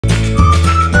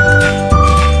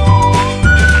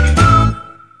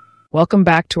Welcome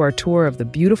back to our tour of the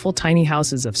beautiful tiny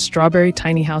houses of Strawberry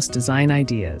Tiny House Design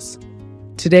Ideas.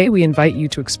 Today, we invite you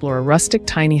to explore a rustic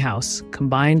tiny house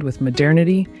combined with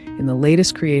modernity in the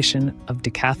latest creation of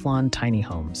Decathlon Tiny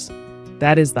Homes.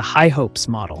 That is the High Hopes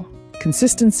model.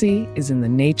 Consistency is in the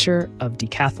nature of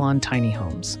Decathlon Tiny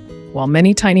Homes. While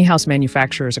many tiny house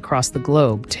manufacturers across the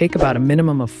globe take about a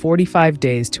minimum of 45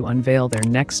 days to unveil their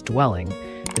next dwelling,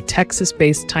 the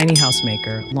Texas-based tiny house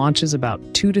maker launches about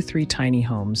 2 to 3 tiny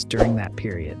homes during that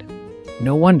period.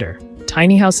 No wonder,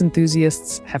 tiny house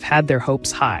enthusiasts have had their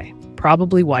hopes high,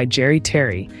 probably why Jerry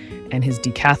Terry and his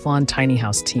Decathlon Tiny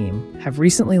House team have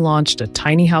recently launched a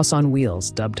tiny house on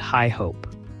wheels dubbed High Hope.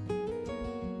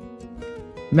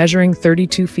 Measuring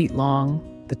 32 feet long,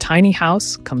 the tiny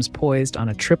house comes poised on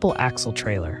a triple-axle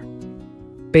trailer.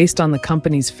 Based on the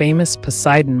company's famous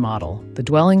Poseidon model, the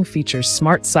dwelling features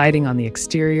smart siding on the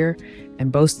exterior and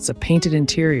boasts a painted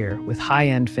interior with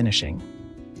high-end finishing.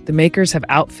 The makers have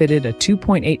outfitted a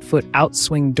 2.8-foot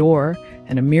outswing door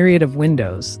and a myriad of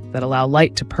windows that allow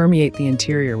light to permeate the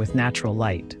interior with natural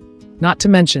light. Not to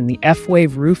mention, the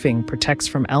F-wave roofing protects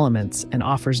from elements and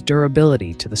offers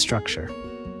durability to the structure.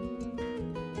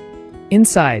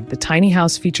 Inside, the tiny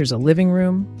house features a living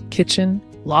room, kitchen,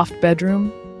 loft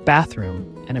bedroom, bathroom,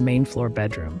 and a main floor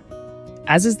bedroom.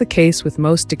 As is the case with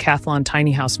most Decathlon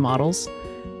tiny house models,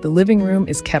 the living room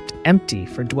is kept empty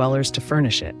for dwellers to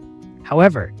furnish it.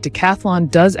 However,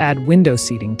 Decathlon does add window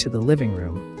seating to the living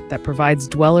room that provides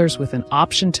dwellers with an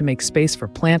option to make space for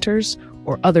planters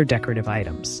or other decorative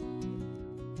items.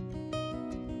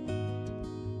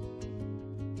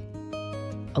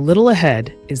 A little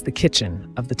ahead is the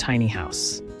kitchen of the tiny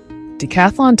house.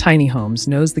 Decathlon Tiny Homes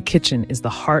knows the kitchen is the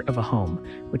heart of a home,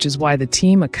 which is why the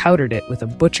team accoutred it with a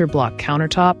butcher block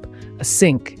countertop, a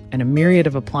sink, and a myriad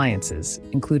of appliances,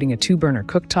 including a 2-burner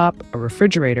cooktop, a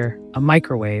refrigerator, a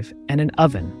microwave, and an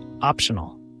oven,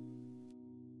 optional.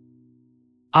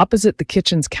 Opposite the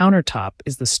kitchen's countertop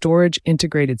is the storage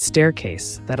integrated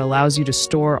staircase that allows you to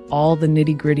store all the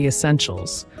nitty-gritty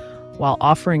essentials, while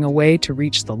offering a way to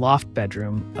reach the loft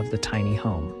bedroom of the tiny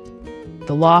home.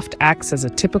 The loft acts as a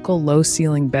typical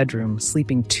low-ceiling bedroom,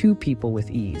 sleeping 2 people with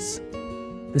ease.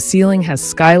 The ceiling has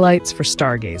skylights for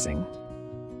stargazing.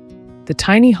 The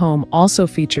tiny home also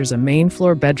features a main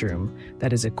floor bedroom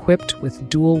that is equipped with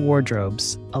dual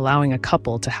wardrobes, allowing a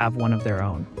couple to have one of their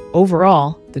own.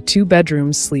 Overall, the 2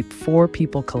 bedrooms sleep 4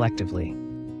 people collectively.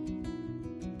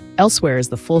 Elsewhere is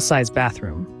the full-size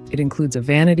bathroom. It includes a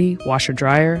vanity,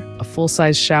 washer-dryer, a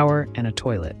full-size shower, and a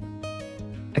toilet.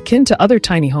 Akin to other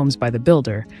tiny homes by the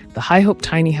builder, the High Hope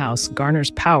tiny house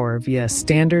garners power via a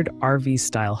standard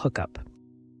RV-style hookup.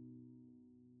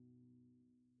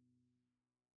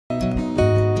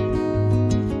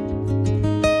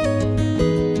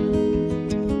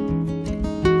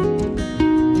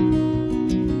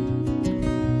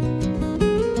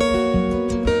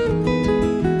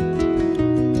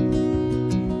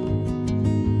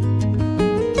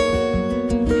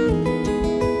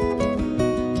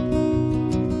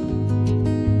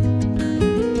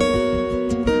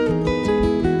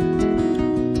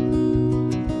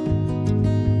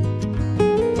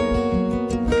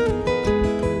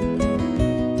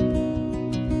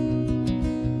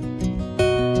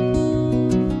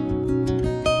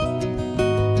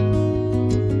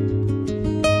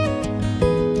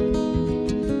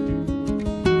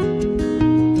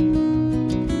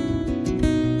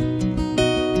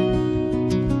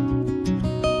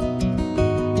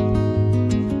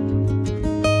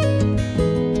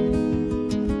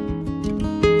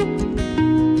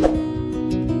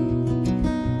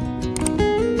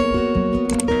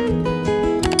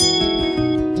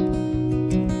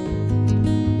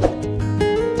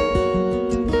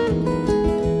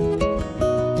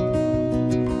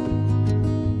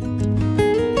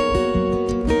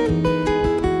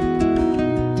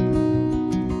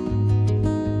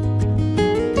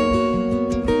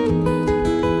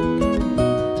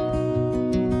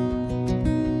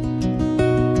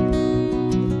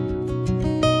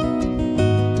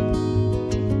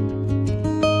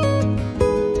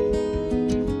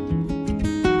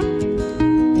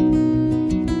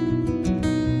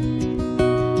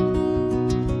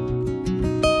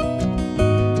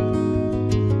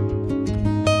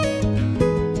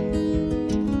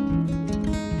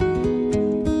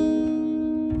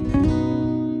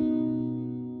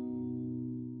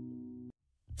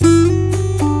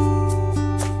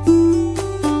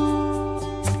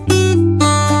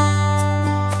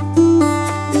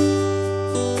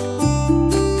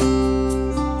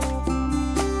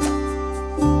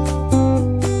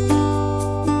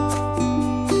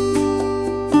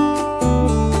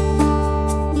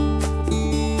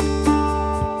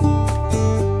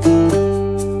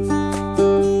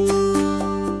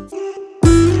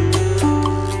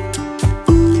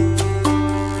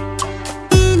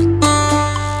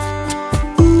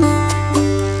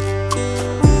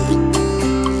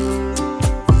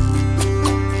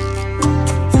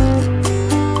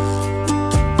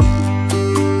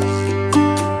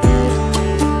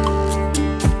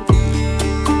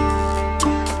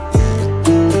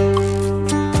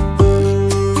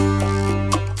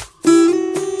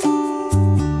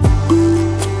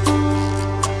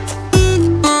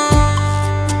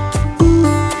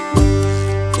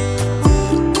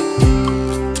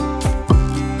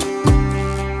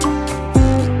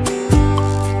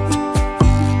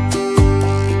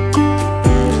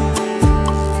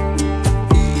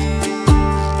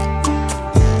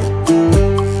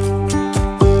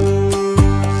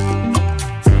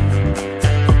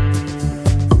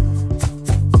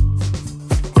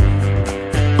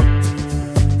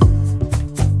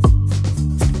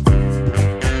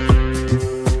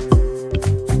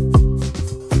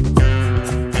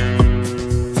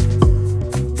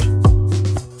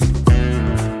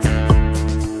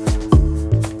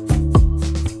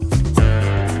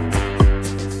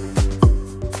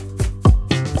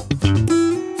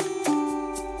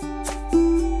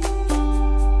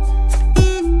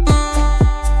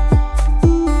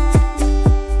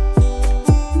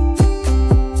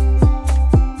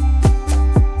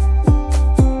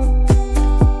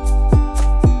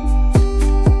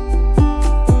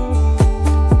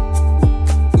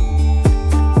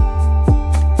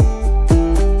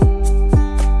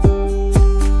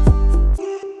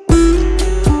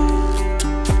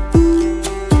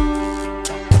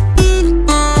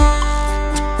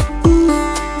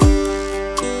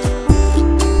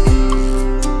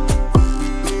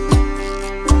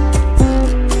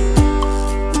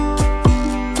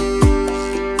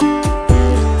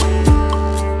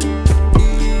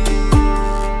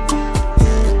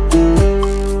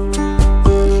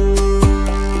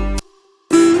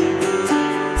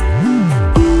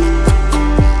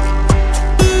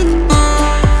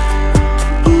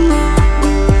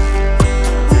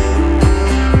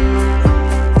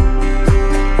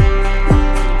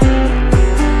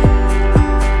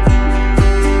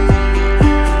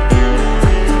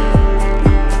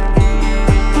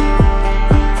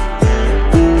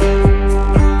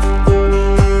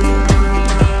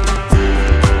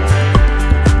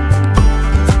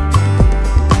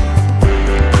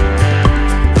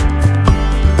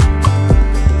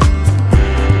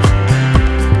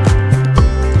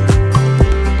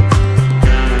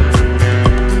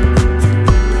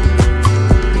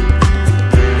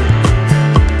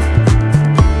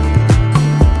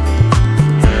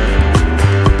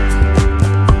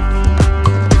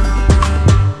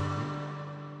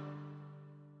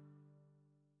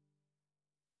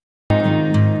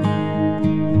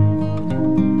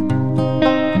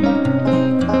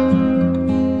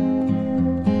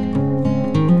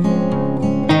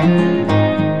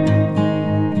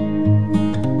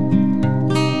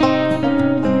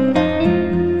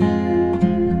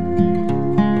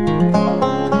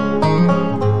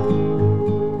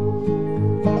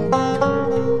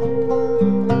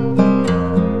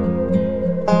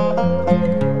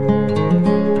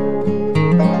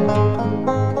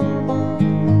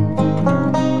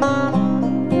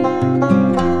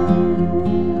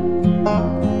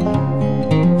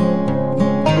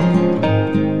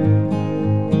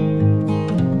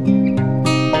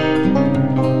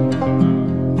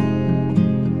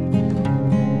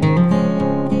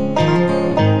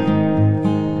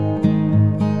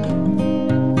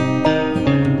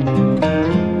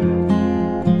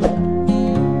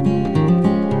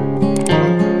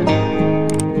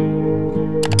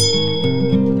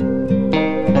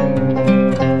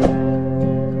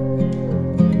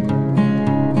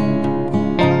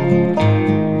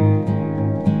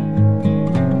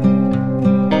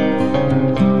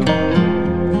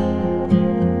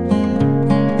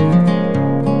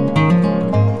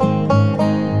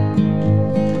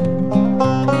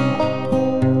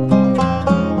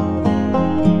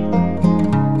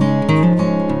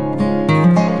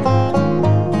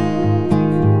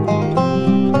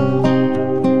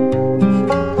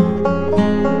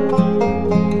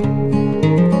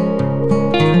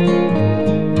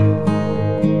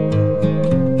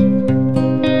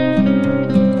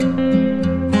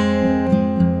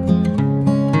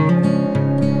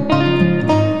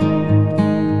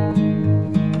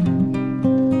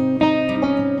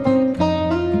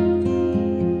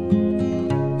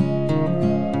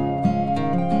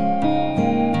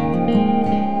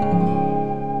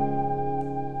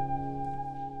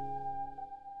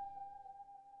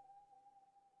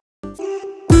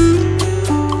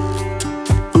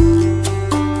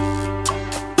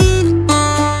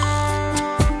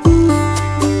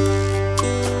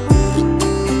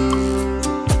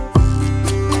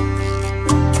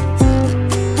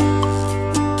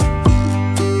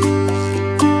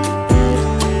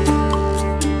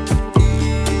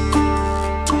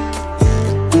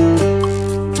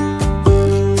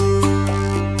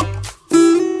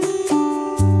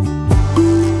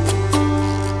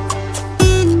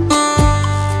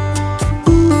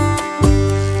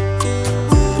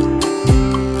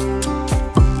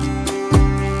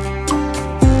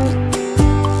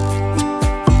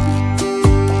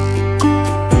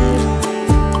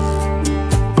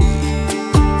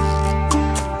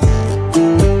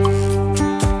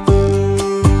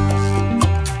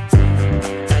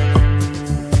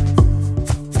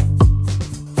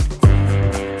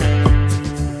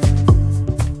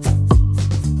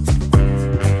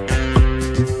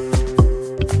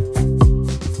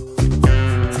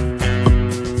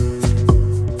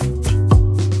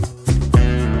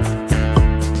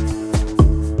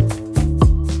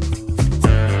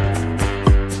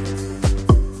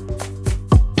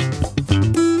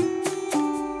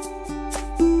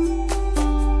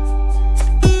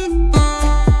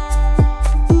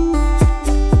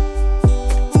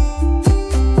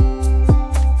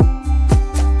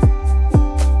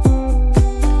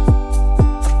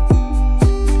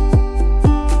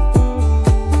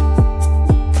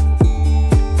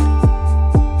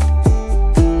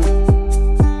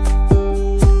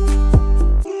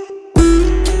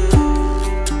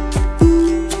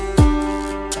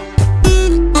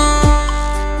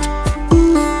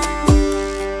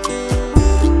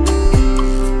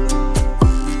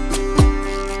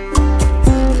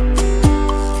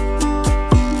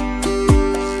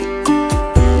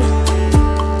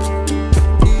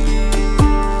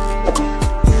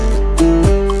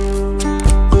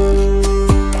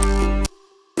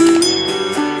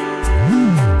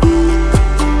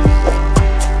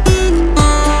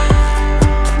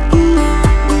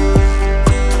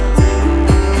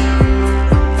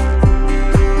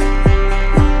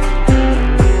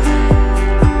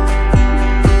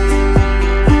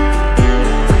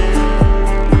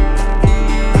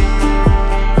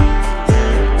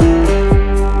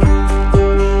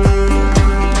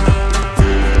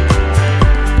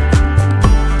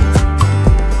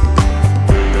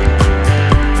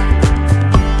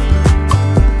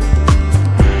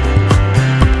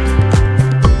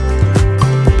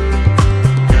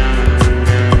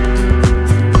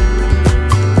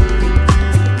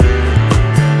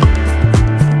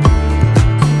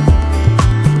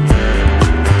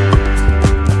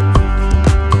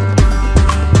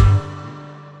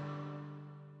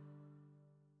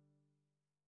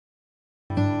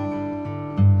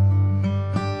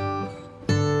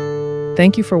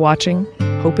 Thank you for watching.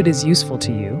 Hope it is useful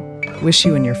to you. Wish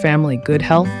you and your family good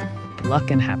health,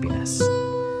 luck, and happiness.